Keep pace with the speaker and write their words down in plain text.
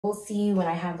We'll see when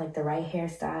I have like the right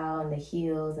hairstyle and the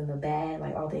heels and the bag,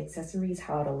 like all the accessories,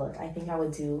 how it'll look. I think I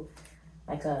would do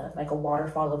like a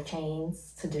waterfall of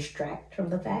chains to distract from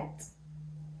the fact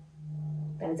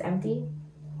that it's empty,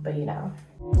 but you know.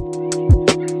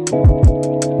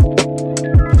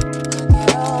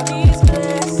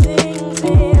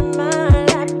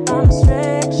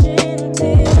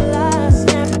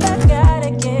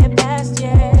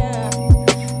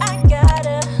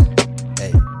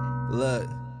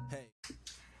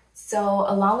 So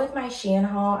along with my Shein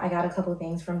haul, I got a couple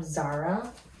things from Zara.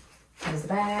 Here's the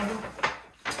bag.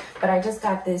 But I just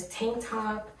got this tank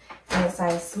top in a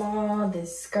size small,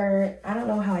 this skirt. I don't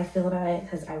know how I feel about it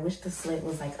because I wish the slit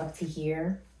was like up to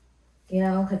here, you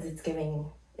know, because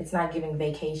it's not giving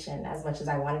vacation as much as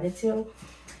I wanted it to.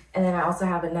 And then I also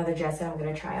have another dress that I'm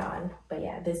gonna try on. But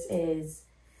yeah, this is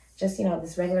just, you know,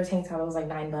 this regular tank top, it was like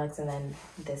 $9, and then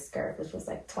this skirt, which was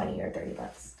like 20 or 30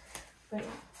 bucks. But yeah.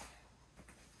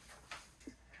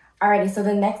 Alrighty, so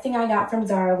the next thing I got from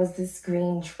Zara was this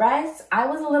green dress. I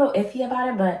was a little iffy about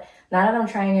it, but now that I'm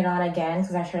trying it on again,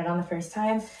 because I tried it on the first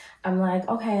time, I'm like,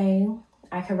 okay,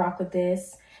 I could rock with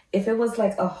this. If it was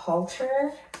like a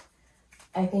halter,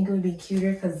 I think it would be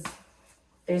cuter because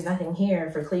there's nothing here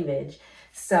for cleavage.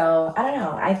 So I don't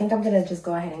know. I think I'm gonna just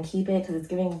go ahead and keep it because it's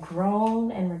giving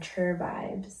grown and mature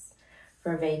vibes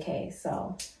for vacay.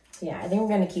 So yeah, I think we're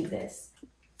gonna keep this.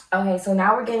 Okay, so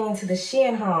now we're getting into the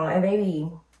Shein haul, and baby,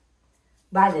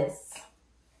 buy this.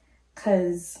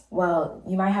 Cause, well,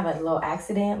 you might have a little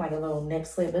accident, like a little nip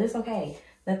slip, but it's okay.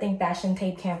 Nothing fashion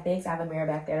tape can't fix. I have a mirror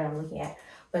back there that I'm looking at,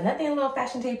 but nothing a little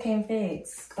fashion tape can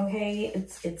fix, okay?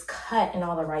 It's cut in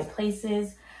all the right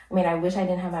places. I mean, I wish I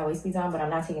didn't have my waist beads on, but I'm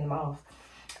not taking them off.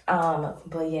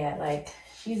 But yeah, like,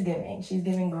 she's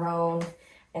giving grown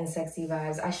and sexy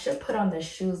vibes. I should put on the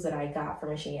shoes that I got from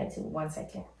Shein too. 1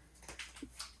 second.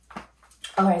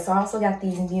 Okay, so I also got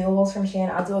these mules from Shein.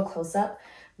 I'll do a close-up,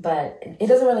 but it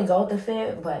doesn't really go with the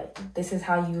fit, but this is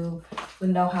how you would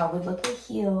know how it would look with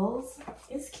heels.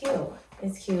 It's cute.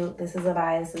 It's cute. This is a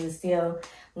buy. This is a steal.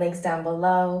 Links down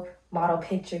below. Model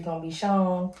picture gonna be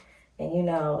shown, and you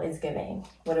know it's giving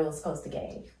what it was supposed to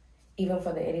give, even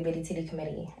for the itty bitty titty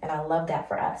committee. And I love that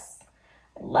for us.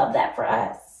 I love that for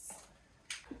us.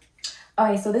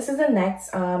 Okay, so this is the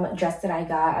next dress that I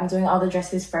got. I'm doing all the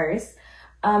dresses first.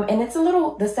 And it's a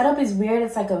little, the setup is weird.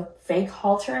 It's like a fake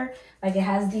halter. Like it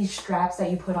has these straps that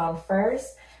you put on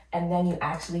first, and then you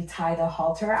actually tie the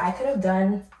halter. I could have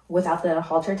done without the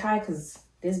halter tie because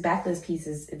this backless piece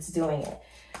it's doing it.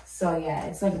 So yeah,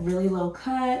 it's like really low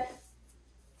cut.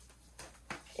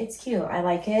 It's cute. I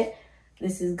like it.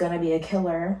 This is gonna be a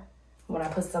killer when I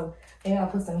put some, maybe I'll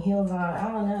put some heels on. I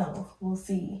don't know. We'll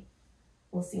see.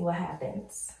 We'll see what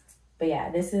happens. But yeah,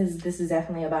 this is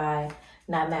definitely a buy.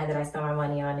 Not mad that I spent my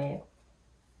money on it.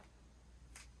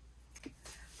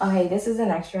 Okay, this is the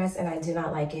next dress, and I do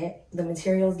not like it. The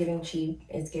material is giving cheap.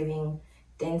 It's giving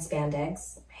thin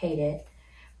spandex. Hate it.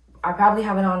 I probably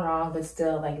have it on wrong, but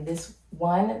still, like this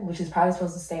one, which is probably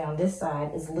supposed to stay on this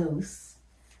side, is loose.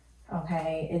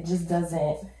 Okay, it just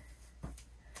doesn't.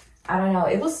 I don't know.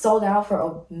 It was sold out for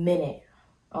a minute.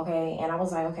 Okay, and I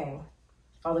was like, okay,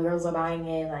 all the girls are buying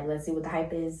it. Like, let's see what the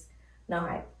hype is. No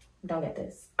hype. Don't get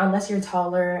this. Unless you're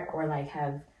taller or like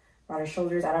have broader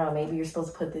shoulders. I don't know. Maybe you're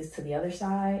supposed to put this to the other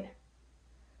side,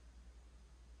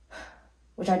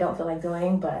 which I don't feel like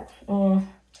doing. But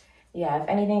yeah, if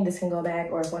anything, this can go back.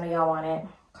 Or if one of y'all want it,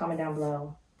 comment down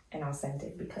below and I'll send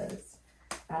it because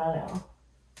I don't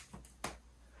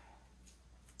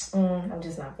know. I'm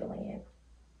just not feeling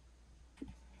it.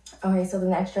 Okay, so the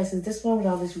next dress is this one with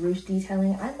all this ruche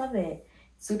detailing. I love it.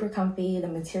 Super comfy. The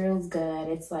material's good.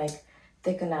 It's like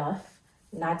thick enough,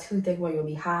 not too thick where you'll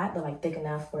be hot, but like thick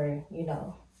enough where, you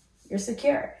know, you're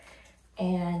secure.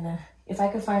 And if I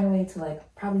could find a way to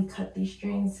like probably cut these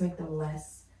strings to make them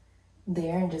less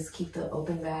there and just keep the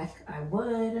open back, I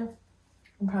would.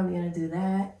 I'm probably gonna do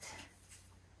that.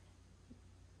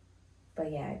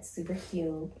 But yeah, it's super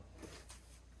cute.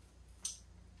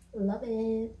 Love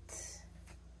it.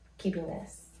 Keeping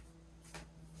this.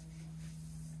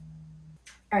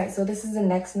 All right, so this is the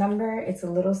next number. It's a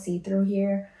little see-through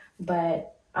here,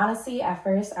 but honestly, at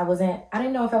first, I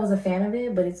didn't know if I was a fan of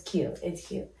it, but it's cute. It's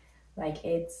cute. Like,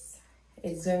 it's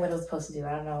doing what it was supposed to do.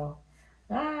 I don't know.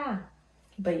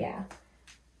 But yeah.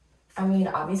 I mean,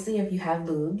 obviously, if you have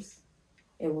boobs,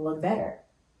 it will look better.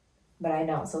 But I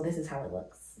don't, so this is how it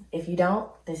looks. If you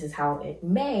don't, this is how it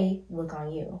may look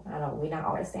on you. I don't, we're not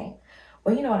always saying.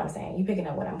 Well, you know what I'm saying. You picking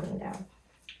up what I'm putting down.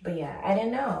 But yeah, I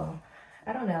didn't know.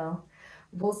 I don't know.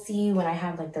 We'll see when I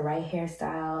have like the right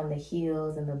hairstyle and the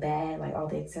heels and the bag, like all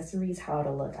the accessories, how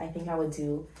it'll look. I think I would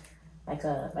do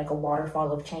like a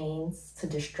waterfall of chains to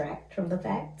distract from the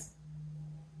fact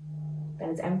that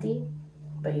it's empty.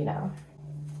 But you know,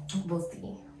 we'll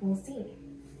see. We'll see.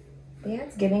 But yeah,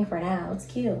 it's giving for now. It's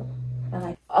cute. I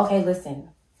like. Okay, listen.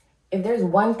 If there's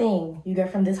one thing you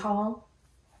get from this haul,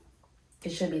 it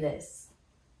should be this.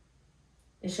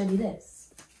 It should be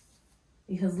this.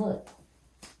 Because look.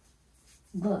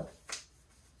 Look.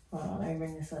 Hold on, let me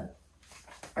bring this up.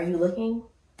 Are you looking?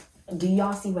 Do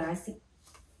y'all see what I see?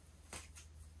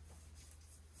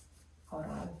 Hold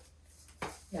on.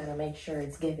 Gotta make sure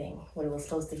it's giving what it was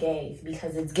supposed to give,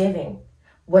 because it's giving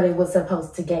what it was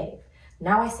supposed to give.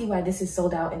 Now I see why this is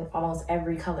sold out in almost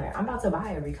every color. I'm about to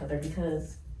buy every color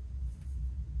because,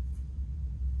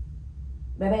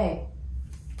 baby,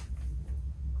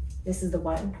 this is the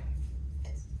one.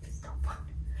 This is the one.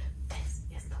 This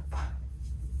is the one.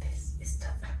 This is the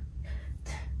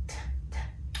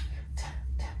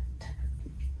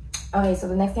Okay, so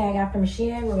the next thing I got from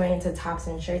Shein, we're going into tops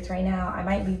and shirts right now. I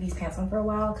might leave these pants on for a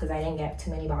while because I didn't get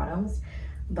too many bottoms.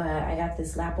 But I got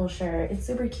this Lapo shirt. It's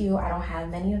super cute. I don't have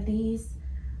many of these.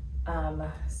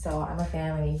 So I'm a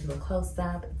fan. Let me do a close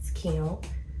up. It's cute.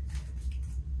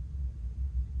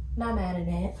 Not mad at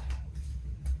it.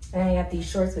 And I got these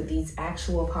shorts with these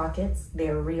actual pockets.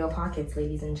 They're real pockets,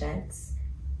 ladies and gents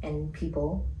and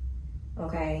people.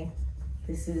 Okay.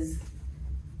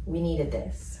 We needed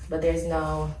this, but there's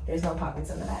no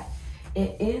pockets in the back.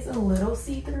 It is a little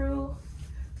see-through,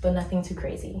 but nothing too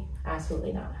crazy.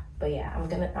 Absolutely not. But yeah,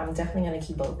 I'm definitely gonna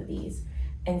keep both of these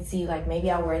and see, like, maybe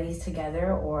I'll wear these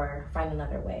together or find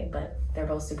another way, but they're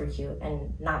both super cute,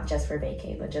 and not just for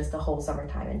vacay, but just the whole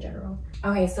summertime in general.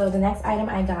 Okay, so the next item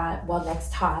I got, well,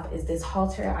 next top, is this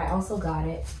halter. I also got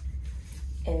it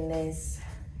in this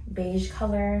beige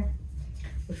color,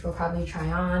 which we'll probably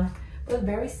try on, but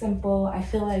very simple. I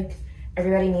feel like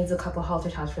everybody needs a couple halter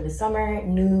tops for the summer.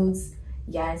 Nudes,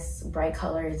 yes. Bright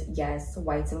colors, yes.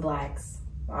 Whites and blacks,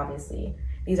 obviously.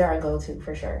 These are a go-to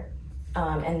for sure.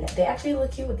 And they actually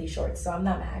look cute with these shorts, so I'm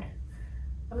not mad.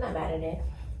 I'm not mad at it.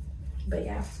 But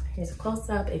yeah, here's a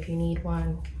close-up if you need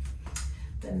one.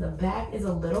 Then the back is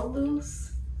a little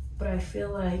loose, but I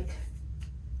feel like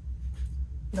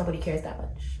nobody cares that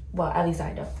much. Well, at least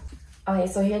I don't. Okay,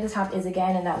 so here the top is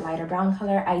again in that lighter brown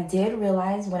color. I did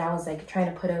realize when I was like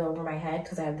trying to put it over my head,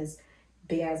 because I have this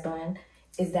big ass bun,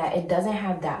 is that it doesn't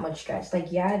have that much stretch.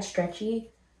 Like, yeah, it's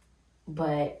stretchy,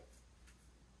 but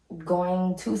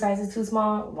going 2 sizes too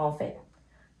small won't fit.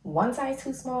 1 size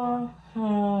too small,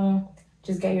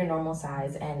 just get your normal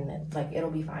size and like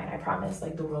it'll be fine. I promise.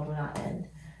 Like, the world will not end.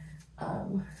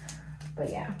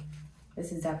 But yeah,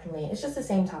 this is definitely, it's just the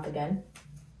same top again.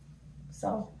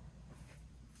 So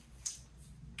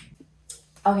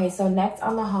okay, so next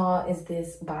on the haul is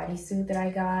this bodysuit that I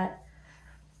got,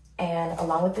 and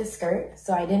along with this skirt.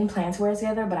 So I didn't plan to wear it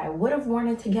together, but I would have worn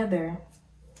it together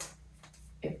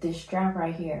if this strap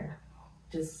right here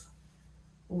just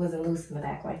wasn't loose in the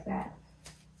back like that.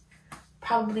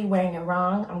 Probably wearing it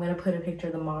wrong. I'm gonna put a picture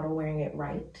of the model wearing it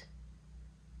right.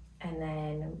 And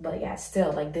then, but yeah,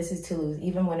 still, like, this is too loose.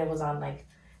 Even when it was on like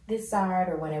this side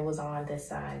or when it was on this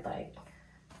side, like,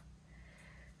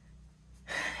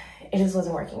 it just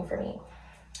wasn't working for me.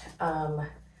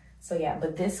 So yeah,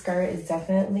 but this skirt is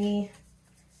definitely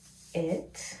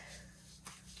it.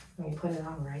 Let me put it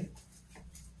on right.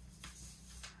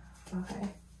 Okay.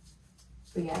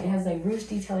 But yeah, it has like ruched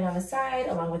detailing on the side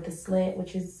along with the slit,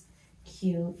 which is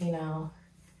cute, you know,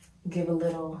 give a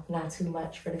little, not too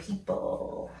much for the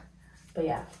people. But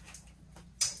yeah,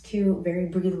 cute, very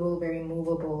breathable, very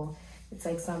movable. It's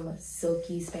like some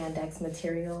silky spandex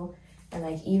material. And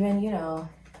like, even, you know,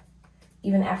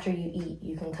 even after you eat,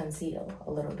 you can conceal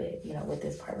a little bit, you know, with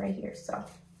this part right here. So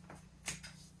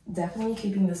definitely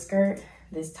keeping the skirt,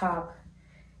 this top.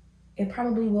 It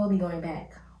probably will be going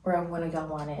back, or if one of y'all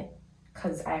want it,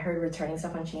 because I heard returning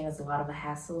stuff on Shein is a lot of a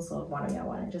hassle. So if one of y'all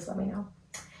want it, just let me know,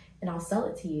 and I'll sell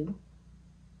it to you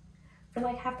for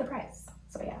like half the price.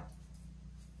 So yeah,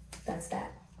 that's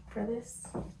that for this.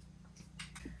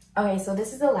 Okay, so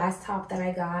this is the last top that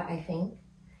I got, I think.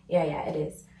 Yeah, it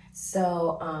is.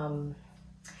 So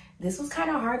this was kind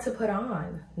of hard to put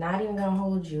on. Not even gonna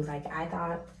hold you. Like, I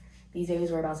thought these areas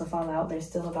were about to fall out. They're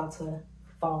still about to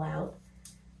fall out.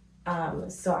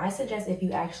 So I suggest if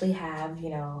you actually have, you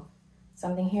know,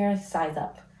 something here, size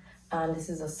up. This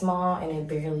is a small, and it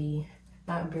barely,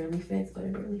 not barely fits, but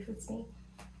it barely fits me.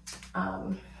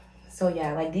 So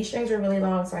yeah, like, these strings were really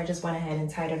long, so I just went ahead and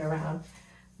tied it around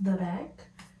the back.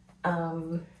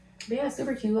 But yeah,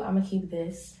 super cute. I'm gonna keep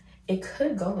this. It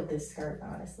could go with this skirt,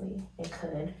 honestly. It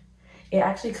could. It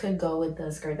actually could go with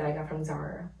the skirt that I got from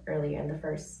Zara earlier in the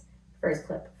first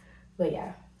clip. But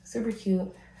yeah, Super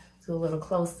cute. Do a little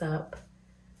close up.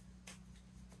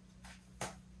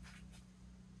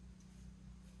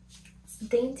 It's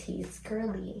dainty, it's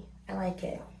girly. I like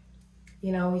it.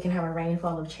 You know, we can have a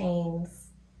rainfall of chains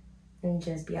and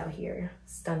just be out here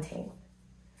stunting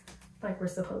like we're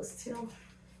supposed to.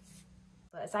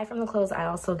 But aside from the clothes, I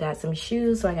also got some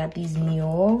shoes. So I got these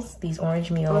mules, these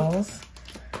orange mules.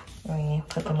 Let me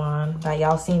put them on. But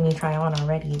y'all seen me try on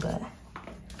already, but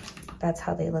that's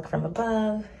how they look from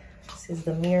above. This is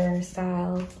the mirror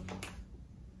style.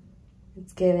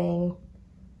 It's giving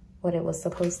what it was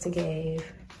supposed to give.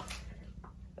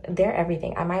 They're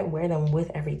everything. I might wear them with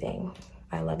everything.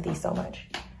 I love these so much.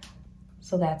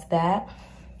 So that's that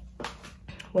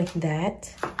with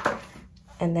that.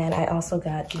 And then I also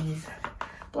got these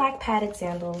black padded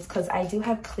sandals because I do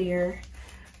have clear,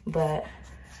 but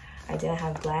I didn't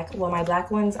have black. Well, my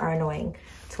black ones are annoying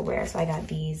to wear, so I got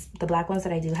these. The black ones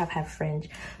that I do have fringe.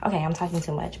 Okay, I'm talking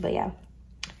too much, but yeah.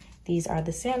 These are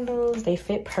the sandals. They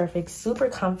fit perfect, super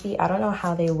comfy. I don't know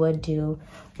how they would do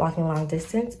walking long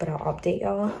distance, but I'll update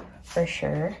y'all for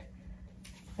sure.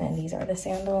 And these are the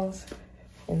sandals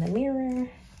in the mirror.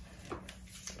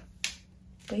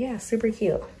 But yeah, super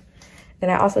cute.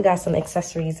 Then I also got some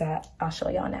accessories that I'll show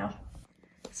y'all now.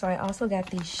 So I also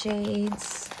got these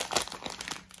shades.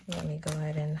 Let me go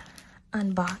ahead and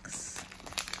unbox.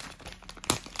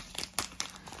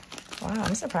 Wow,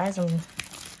 I'm surprised I'm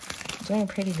doing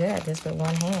pretty good at this with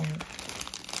one hand.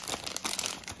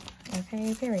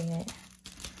 Okay, period.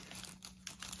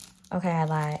 Okay, I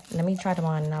lied. Let me try them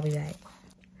on and I'll be back.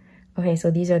 Okay,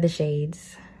 so these are the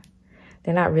shades.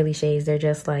 They're not really shades, they're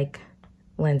just like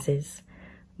lenses.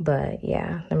 But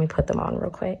yeah, let me put them on real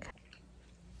quick.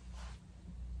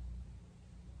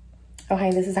 Okay,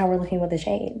 this is how we're looking with the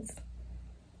shades.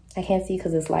 I can't see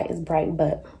because this light is bright,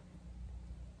 but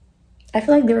I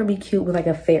feel like they would be cute with like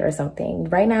a fit or something.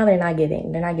 Right now, they're not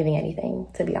giving anything,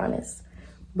 to be honest.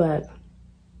 But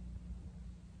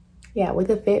yeah, with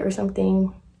a fit or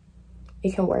something,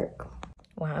 it can work.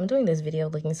 Wow, I'm doing this video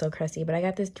looking so crusty, but I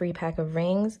got this 3-pack of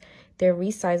rings. They're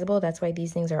resizable. That's why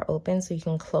these things are open, so you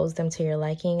can close them to your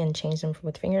liking and change them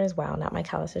with fingers. Wow, not my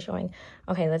callus is showing.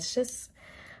 Okay, let's just...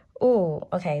 Ooh,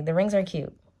 okay, the rings are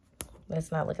cute.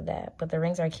 Let's not look at that, but the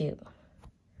rings are cute.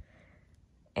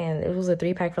 And it was a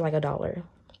 3-pack for like $1.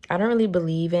 I don't really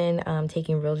believe in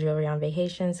taking real jewelry on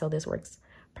vacation, so this works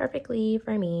perfectly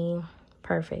for me.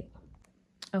 Perfect.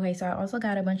 Okay, so I also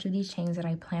got a bunch of these chains that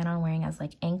I plan on wearing as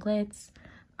like anklets.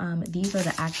 These are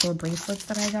the actual bracelets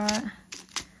that I got.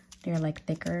 They're like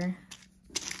thicker,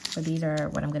 but these are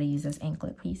what I'm gonna use as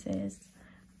anklet pieces.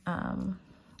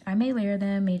 I may layer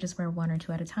them, may just wear 1 or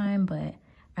 2 at a time, but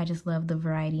I just love the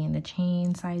variety in the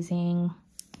chain sizing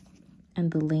and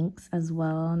the links as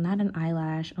well. Not an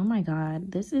eyelash. Oh my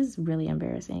God, this is really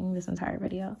embarrassing, this entire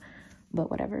video, but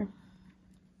whatever.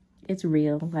 It's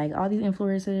real. Like all these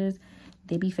influencers,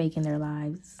 they be faking their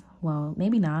lives. Well,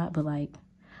 maybe not, but like,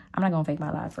 I'm not gonna fake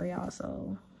my life for y'all,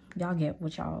 so y'all get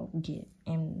what y'all get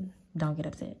and don't get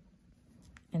upset.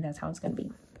 And that's how it's gonna be.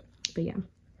 But yeah,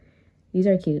 these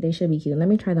are cute. They should be cute. Let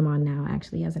me try them on now,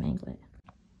 actually, as an anklet.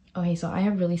 Okay, so I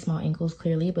have really small ankles,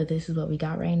 clearly, but this is what we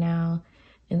got right now.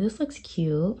 And this looks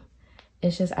cute.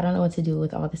 It's just, I don't know what to do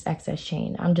with all this excess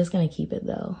chain. I'm just gonna keep it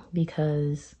though,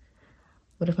 because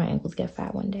what if my ankles get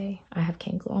fat one day? I have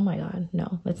cankle. Oh my God,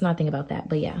 no, let's not think about that.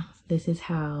 But yeah, this is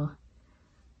how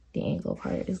the ankle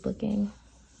part is looking.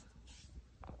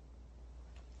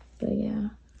 But yeah,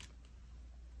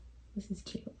 this is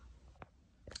cute.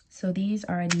 So these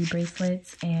are the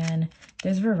bracelets, and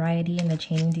there's variety in the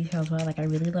chaining detail as well. Like I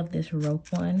really love this rope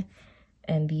one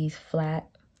and these flat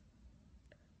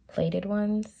plated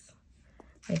ones,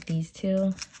 like these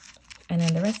two. And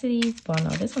then the rest of these, well, no,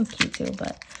 this one's cute too,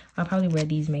 but I'll probably wear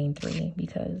these main 3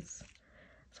 because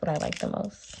that's what I like the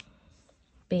most.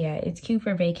 But yeah, it's cute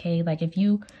for vacay. Like if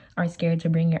you are scared to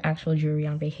bring your actual jewelry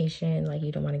on vacation, like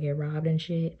you don't want to get robbed and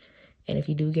shit. And if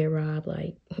you do get robbed,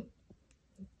 like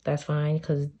that's fine,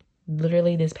 because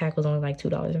literally this pack was only like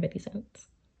 $2.50.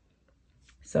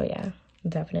 So yeah,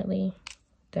 definitely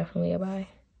a buy.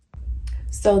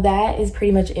 So that is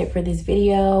pretty much it for this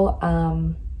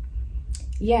video.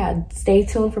 Yeah, stay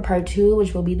tuned for part 2,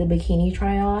 which will be the bikini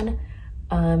try on.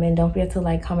 And don't forget to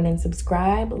like, comment, and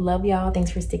subscribe. Love y'all. Thanks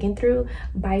for sticking through.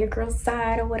 By your girl's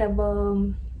side or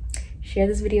whatever. Share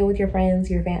this video with your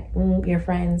friends, your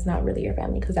friends, not really your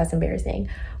family, because that's embarrassing.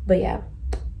 But yeah,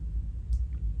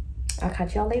 I'll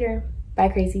catch y'all later. Bye,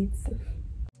 Krazies.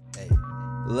 Hey,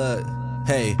 look.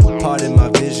 Hey, pardon my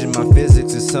vision, my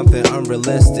physics is something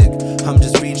unrealistic. I'm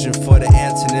just reaching for the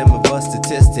antonym of a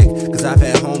statistic. Cause I've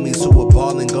had homies who were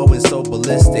balling, going so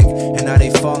ballistic, and now they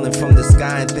falling from the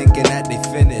sky and thinking that they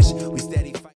finished.